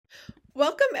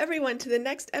Welcome, everyone, to the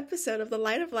next episode of the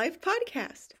Light of Life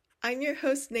podcast. I'm your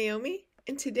host, Naomi,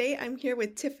 and today I'm here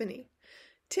with Tiffany.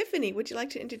 Tiffany, would you like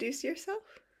to introduce yourself?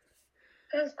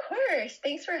 Of course.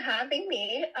 Thanks for having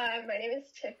me. My name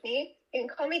is Tiffany. You can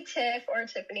call me Tiff or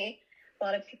Tiffany. A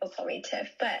lot of people call me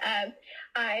Tiff, but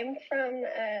I'm from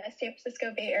San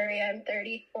Francisco Bay Area. I'm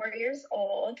 34 years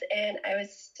old, and I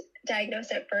was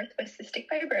diagnosed at birth with cystic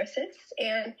fibrosis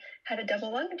and had a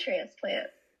double lung transplant.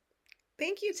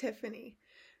 Thank you, Tiffany.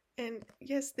 And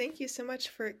yes, thank you so much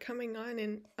for coming on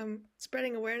and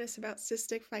spreading awareness about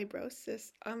cystic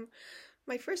fibrosis.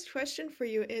 My first question for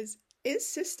you is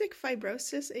cystic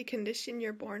fibrosis a condition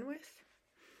you're born with?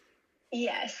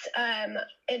 Yes,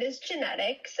 it is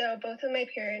genetic. So both of my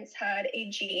parents had a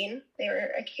gene. They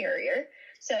were a carrier.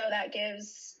 So that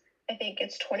gives, I think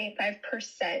it's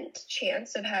 25%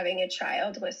 chance of having a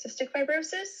child with cystic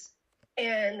fibrosis.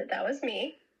 And that was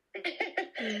me.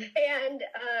 And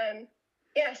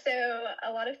so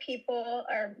a lot of people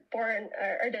are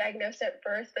diagnosed at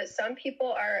birth, but some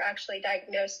people are actually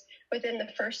diagnosed within the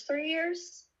first 3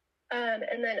 years. And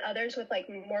then others with like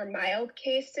more mild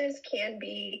cases can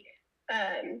be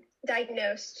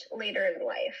diagnosed later in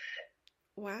life.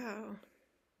 Wow.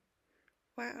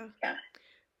 Yeah.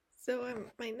 So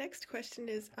my next question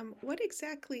is, what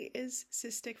exactly is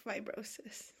cystic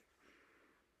fibrosis?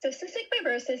 So cystic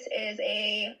fibrosis is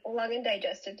a lung and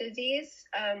digestive disease.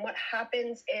 What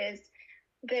happens is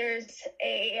there's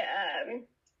a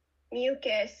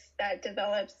mucus that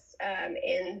develops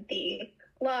in the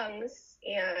lungs,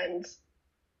 and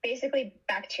basically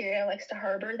bacteria likes to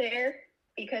harbor there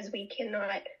because we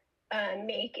cannot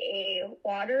make a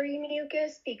watery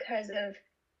mucus because of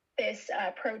this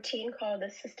protein called the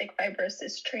cystic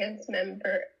fibrosis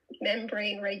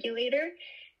transmembrane regulator.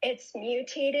 It's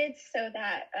mutated so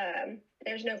that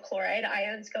there's no chloride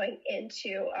ions going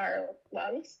into our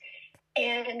lungs,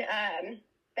 and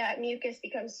that mucus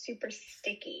becomes super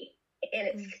sticky, and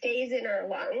it stays in our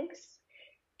lungs,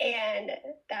 and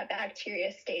that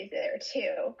bacteria stays there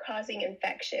too, causing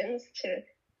infections to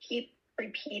keep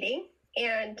repeating.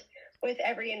 And with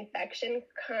every infection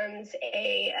comes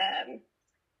a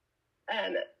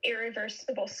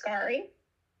irreversible scarring,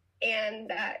 and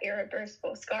that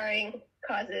irreversible scarring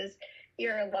causes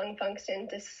your lung function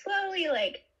to slowly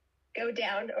go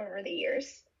down over the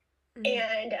years,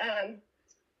 and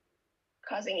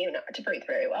causing you not to breathe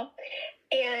very well.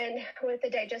 And with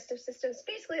the digestive system, it's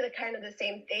basically the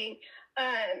same thing,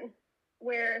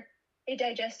 where the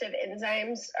digestive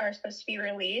enzymes are supposed to be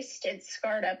released. It's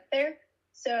scarred up there,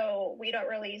 so we don't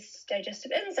release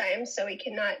digestive enzymes, so we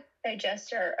cannot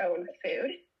digest our own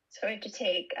food. So we have to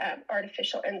take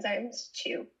artificial enzymes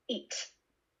to eat.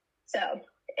 So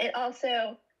it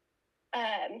also,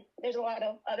 there's a lot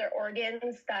of other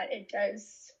organs that it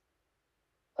does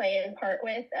play in part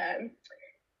with,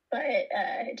 but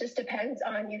it just depends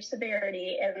on your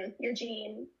severity and your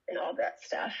gene and all that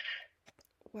stuff.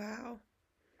 Wow.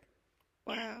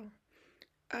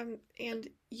 And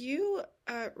you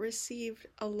received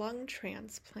a lung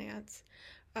transplant.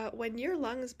 When your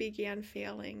lungs began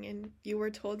failing and you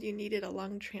were told you needed a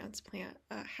lung transplant,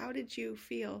 how did you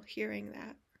feel hearing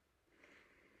that?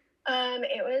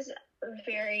 It was a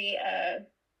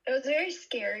very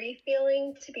scary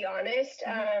feeling, to be honest.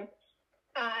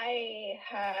 I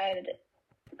had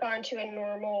gone to a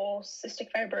normal cystic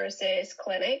fibrosis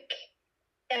clinic,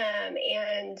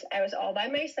 and I was all by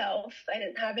myself. I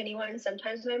didn't have anyone.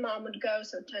 Sometimes my mom would go,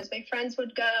 sometimes my friends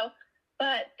would go.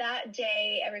 But that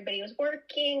day, everybody was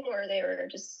working or they were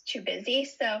just too busy.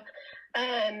 So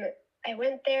I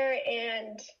went there,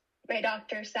 and my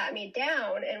doctor sat me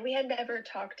down, and we had never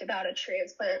talked about a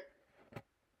transplant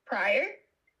prior.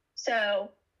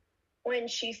 So when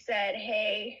she said,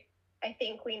 "Hey, I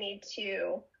think we need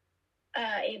to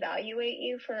evaluate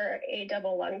you for a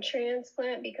double lung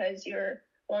transplant because your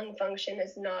lung function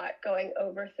is not going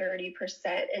over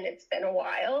 30% and it's been a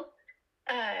while,"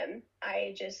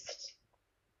 I just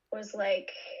was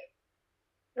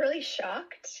really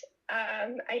shocked.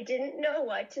 I didn't know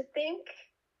what to think.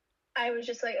 I was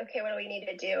just okay, what do we need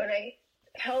to do? And I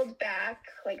held back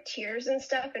tears and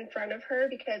stuff in front of her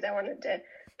because I wanted to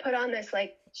put on this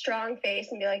strong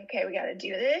face and be okay, we got to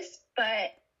do this.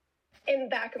 But in the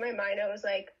back of my mind, I was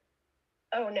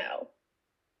oh no,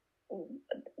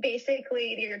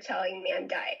 basically you're telling me I'm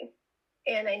dying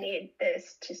and I need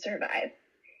this to survive.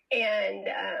 And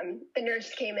the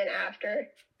nurse came in after,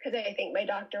 because I think my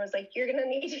doctor was you're going to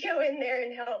need to go in there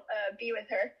and help be with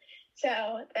her.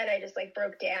 So then I just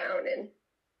broke down, and,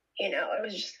 it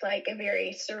was just a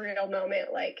very surreal moment.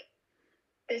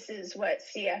 This is what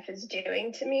CF is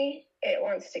doing to me. It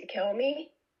wants to kill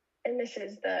me. And this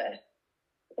is the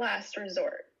last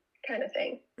resort kind of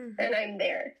thing. Mm-hmm. And I'm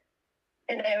there.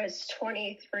 And I was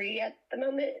 23 at the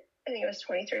moment. I think I was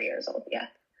 23 years old. Yeah.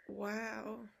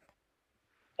 Wow.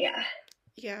 Yeah.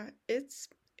 Yeah, it's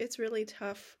really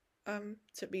tough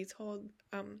to be told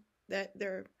that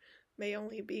there may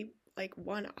only be like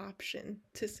one option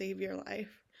to save your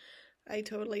life. I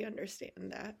totally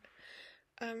understand that.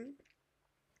 Um,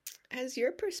 has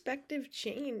your perspective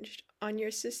changed on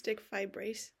your cystic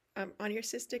fibrosis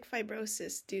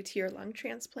due to your lung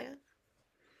transplant?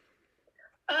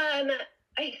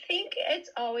 I think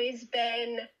it's always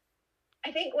been,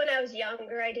 I think when I was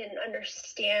younger, I didn't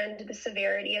understand the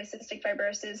severity of cystic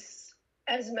fibrosis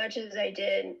as much as I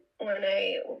did when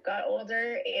I got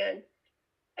older. And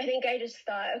I think I just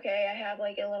thought, okay, I have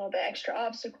like a little bit extra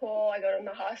obstacle. I go to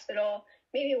the hospital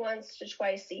maybe once to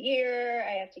twice a year.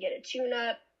 I have to get a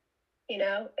tune-up. You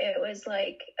know, it was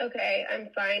like, okay, I'm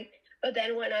fine. But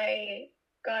then when I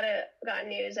got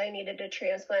news I needed a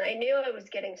transplant, I knew I was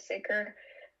getting sicker.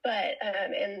 But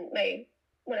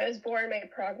when I was born, my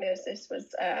prognosis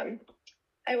was I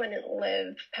wouldn't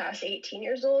live past 18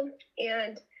 years old,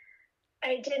 and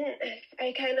I don't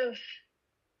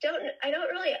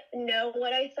really know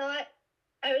what I thought.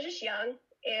 I was just young,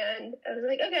 and I was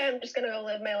like, okay, I'm just gonna go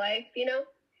live my life, you know.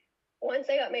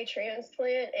 Once I got my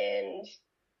transplant and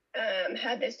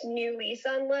had this new lease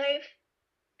on life,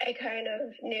 I kind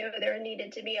of knew there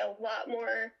needed to be a lot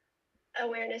more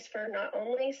awareness for not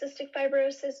only cystic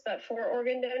fibrosis, but for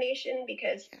organ donation,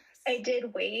 because Yes. I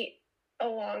did wait a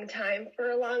long time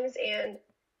for lungs, and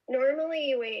normally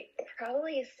you wait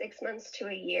probably 6 months to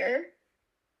a year,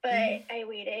 but I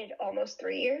waited almost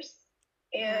 3 years,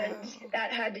 and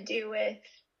that had to do with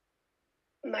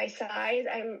my size.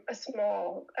 I'm a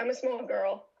small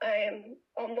girl. I am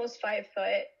almost 5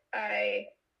 foot. I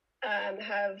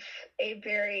have a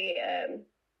very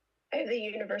I have the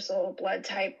universal blood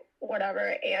type,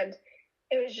 whatever, and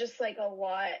it was just like a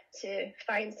lot to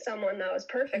find someone that was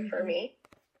perfect for me.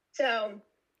 So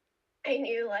I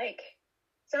knew like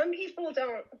some people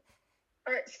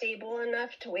aren't stable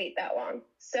enough to wait that long.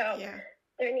 So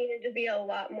there needed to be a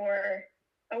lot more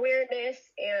awareness,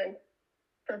 and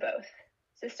for both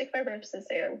cystic fibrosis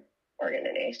and organ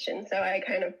donation. So I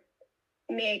kind of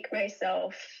make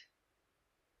myself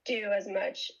do as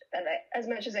much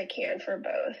as I can for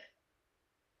both.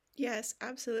 Yes,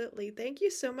 absolutely. Thank you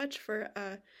so much for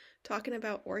talking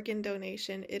about organ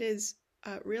donation. It is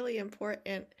really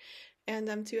important.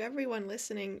 And to everyone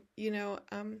listening,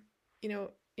 if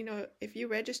you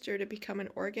register to become an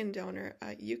organ donor,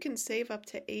 you can save up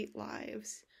to 8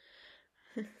 lives.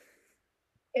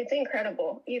 It's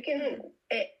incredible. You can,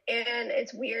 and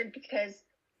it's weird because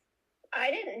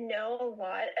I didn't know a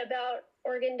lot about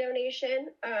organ donation.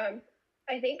 I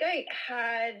think I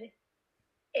had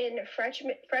in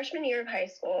freshman year of high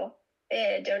school,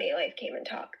 Donate Life came and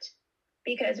talked,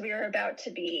 because we were about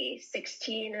to be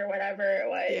 16 or whatever it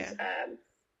was,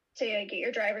 to get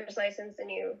your driver's license,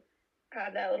 and you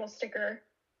have that little sticker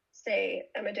say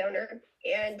I'm a donor.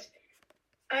 And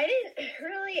I didn't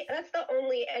really, that's the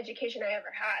only education I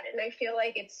ever had. And I feel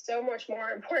like it's so much more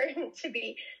important to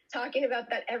be talking about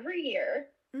that every year,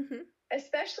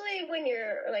 especially when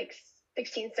you're like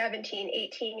 16, 17,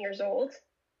 18 years old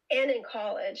and in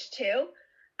college too.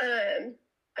 I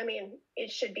mean,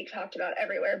 it should be talked about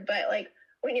everywhere, but like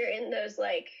when you're in those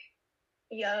like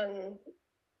young,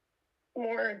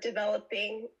 more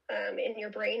developing in your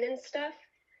brain and stuff,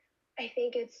 I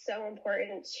think it's so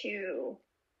important to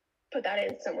put that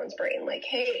in someone's brain. Like,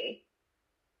 hey,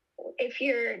 if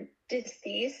you're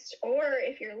deceased or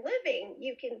if you're living,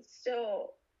 you can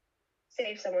still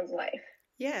save someone's life.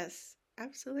 Yes,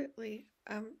 absolutely.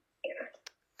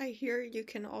 I hear you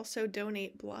can also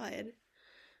donate blood.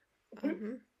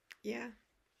 Yeah.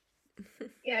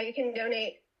 Yeah, you can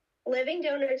donate. Living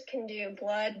donors can do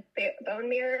blood, bone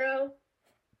marrow.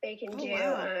 They can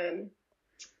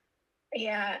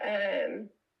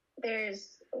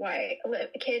there's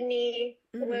kidney,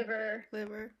 liver.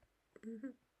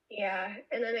 Yeah,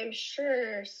 and then I'm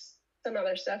sure some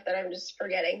other stuff that I'm just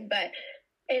forgetting, but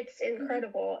it's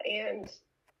incredible. And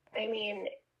I mean,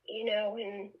 you know,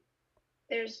 when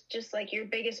there's just like your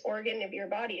biggest organ of your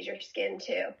body is your skin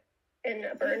too,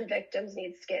 and burn victims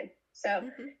need skin. So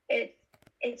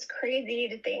it's crazy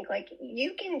to think like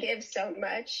you can give so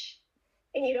much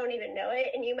and you don't even know it,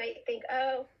 and you might think,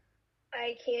 oh,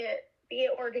 I can't be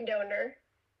an organ donor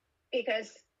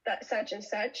because that such and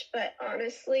such, but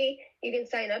honestly, you can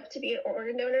sign up to be an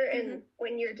organ donor, and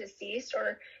when you're deceased,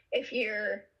 or if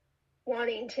you're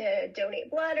wanting to donate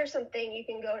blood or something, you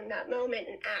can go in that moment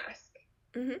and ask.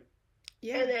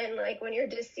 Yeah. And then like when you're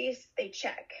deceased, they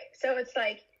check. So it's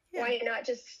like Yeah. why not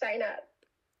just sign up?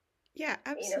 Yeah,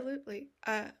 You know? absolutely.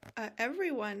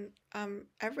 Everyone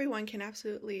can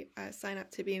absolutely sign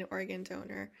up to be an organ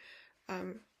donor,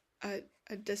 um, uh,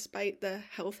 despite the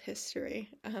health history.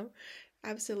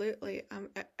 Absolutely.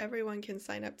 Everyone can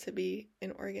sign up to be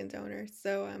an organ donor.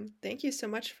 So, thank you so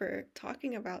much for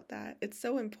talking about that. It's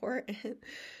so important.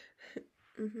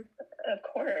 hmm Of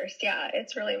course, yeah,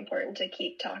 it's really important to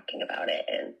keep talking about it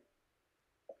and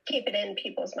keep it in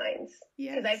people's minds,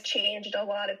 because I've Yes. changed a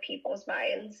lot of people's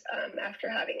minds after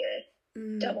having a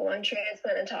Mm, double lung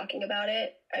transplant and talking about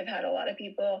it. I've had a lot of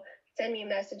people send me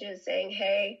messages saying,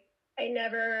 hey, I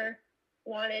never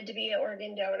wanted to be an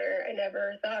organ donor. I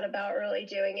never thought about really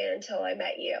doing it until I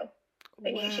met you.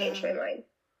 And you changed my wow. mind.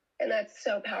 And that's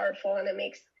so powerful. And it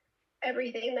makes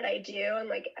everything that I do and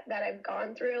like that I've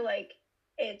gone through, like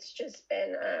it's just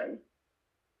been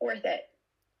worth it.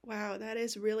 Wow, that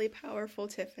is really powerful,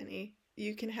 Tiffany.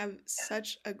 You can have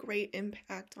such a great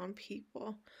impact on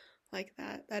people like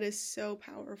that. That is so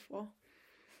powerful.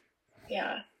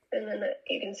 Yeah. And then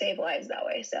you can save lives that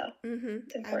way. So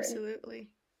it's important. Absolutely.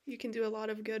 You can do a lot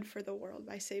of good for the world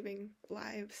by saving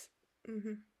lives.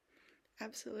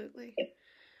 Absolutely.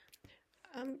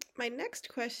 My next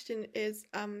question is,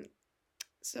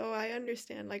 so I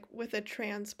understand, like with a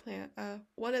transplant,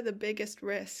 one of the biggest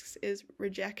risks is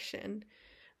rejection.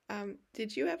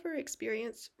 Did you ever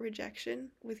experience rejection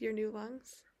with your new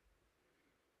lungs?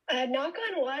 Knock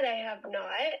on wood, I have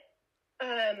not.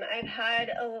 I've had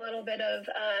a little bit of,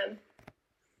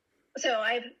 so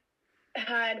I've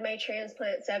had my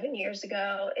transplant 7 years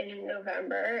ago in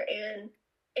November, and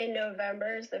in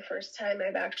November is the first time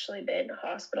I've actually been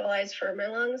hospitalized for my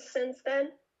lungs since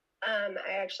then.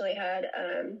 I actually had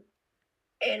an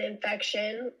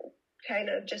infection, kind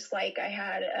of just like I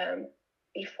had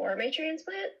before my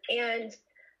transplant, and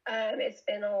it's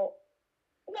been a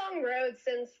long road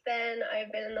since then.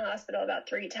 I've been in the hospital about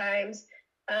 3 times,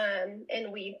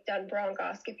 and we've done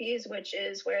bronchoscopies, which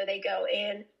is where they go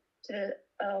in to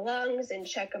the lungs and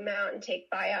check them out and take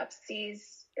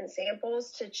biopsies and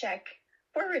samples to check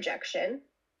for rejection.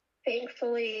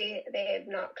 Thankfully, they have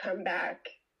not come back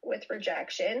with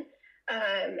rejection,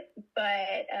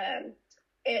 but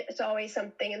it's always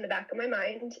something in the back of my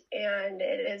mind, and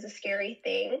it is a scary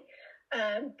thing.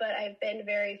 But I've been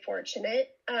very fortunate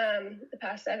the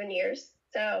past 7 years.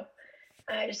 So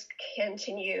I just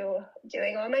continue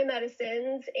doing all my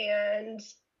medicines, and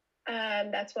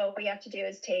that's what we have to do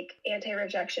is take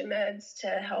anti-rejection meds to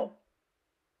help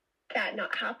that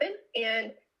not happen.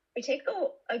 And we take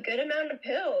a good amount of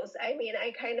pills. I mean,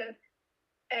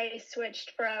 I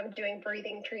switched from doing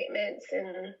breathing treatments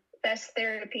and vest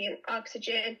therapy and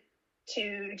oxygen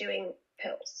to doing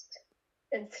pills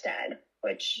instead,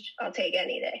 which I'll take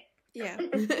any day. Yeah.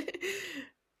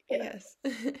 Yeah. Yes.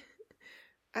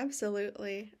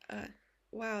 Absolutely.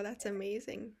 Wow, that's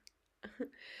amazing.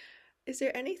 Is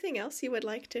there anything else you would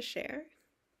like to share?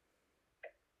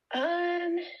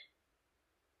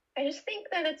 I just think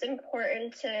that it's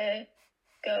important to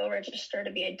go register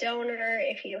to be a donor.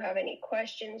 If you have any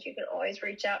questions, you can always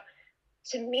reach out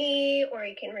to me, or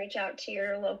you can reach out to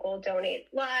your local Donate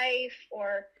Life,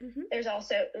 or there's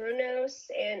also UNOS,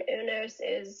 and UNOS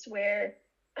is where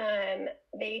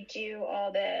they do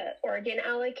all the organ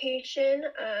allocation.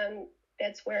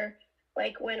 That's where,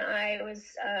 like, when I was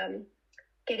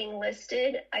getting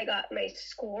listed, I got my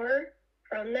score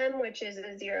from them, which is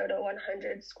a 0 to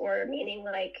 100 score, meaning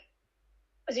like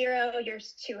 0, you're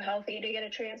too healthy to get a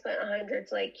transplant.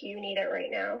 100's like, you need it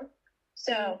right now.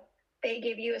 So they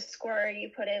give you a score.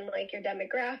 You put in like your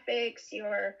demographics,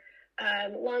 your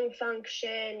lung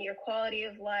function, your quality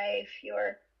of life,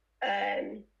 your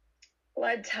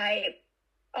blood type.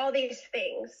 All these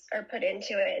things are put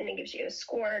into it, and it gives you a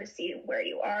score to see where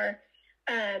you are.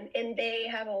 And they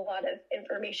have a lot of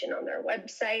information on their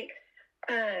website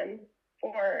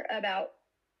about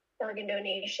organ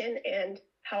donation and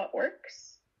how it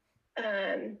works.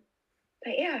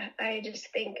 But yeah, I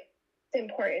just think it's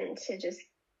important to just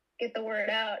get the word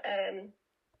out.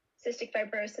 Cystic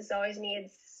fibrosis always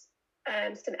needs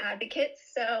some advocates.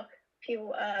 So if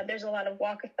you, there's a lot of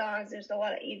walkathons, there's a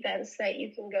lot of events that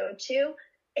you can go to.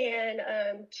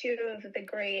 And 2 of the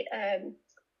great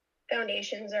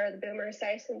foundations are the Boomer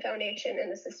Esiason Foundation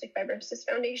and the Cystic Fibrosis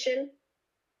Foundation.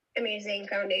 Amazing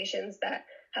foundations that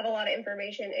have a lot of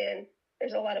information, and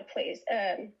there's a lot of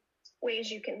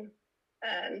ways you can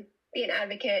be an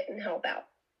advocate and help out.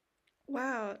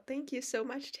 Wow, thank you so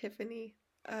much, Tiffany.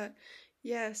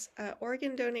 Yes,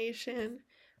 organ donation,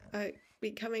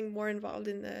 becoming more involved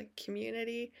in the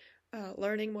community,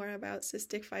 learning more about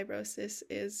cystic fibrosis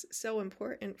is so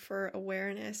important for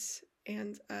awareness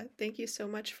And thank you so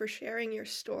much for sharing your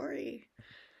story.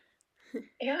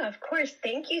 Yeah, of course.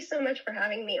 Thank you so much for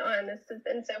having me on. This has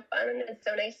been so fun, and it's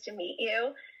so nice to meet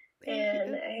you.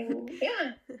 Thank And you.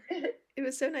 Yeah. It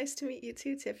was so nice to meet you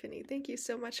too, Tiffany. Thank you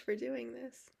so much for doing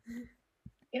this.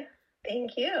 Yeah,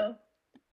 thank you.